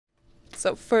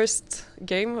So first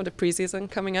game of the preseason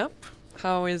coming up.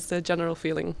 How is the general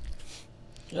feeling?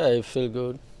 Yeah, it feel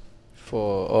good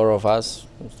for all of us.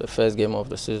 It's the first game of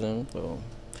the season, so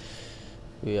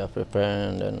we are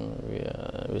preparing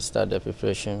and we start the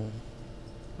preparation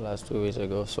last 2 weeks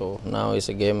ago. So now it's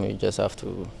a game we just have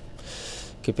to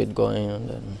keep it going, and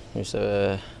then it's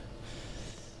a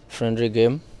friendly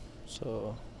game.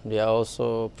 So they are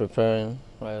also preparing.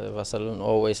 Right, Barcelona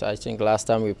always. I think last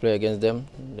time we played against them,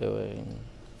 they were in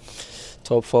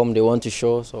top form. They want to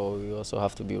show, so we also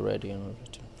have to be ready and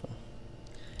everything.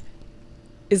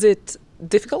 Is it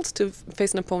difficult to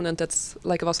face an opponent that's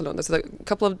like Barcelona, that's a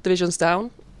couple of divisions down,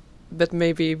 but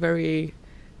maybe very,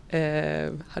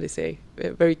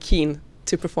 very keen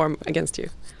to perform against you?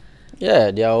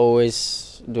 Yeah, they are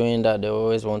always doing that. They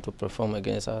always want to perform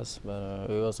against us, but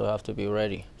we also have to be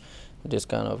ready. This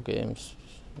kind of games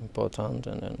important,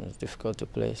 and then it's difficult to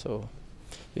play. So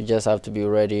we just have to be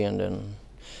ready and then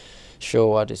show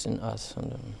what is in us.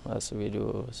 And then as we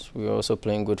do, we're also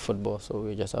playing good football, so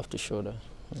we just have to show that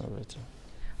and everything.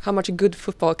 How much good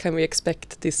football can we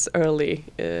expect this early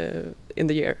in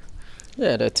the year?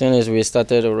 Yeah, the thing is we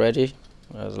started already.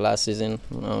 As last season,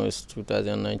 now it's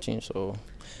 2019, so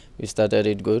we started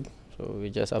it good. So we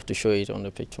just have to show it on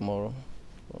the pitch tomorrow.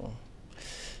 So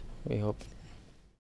we hope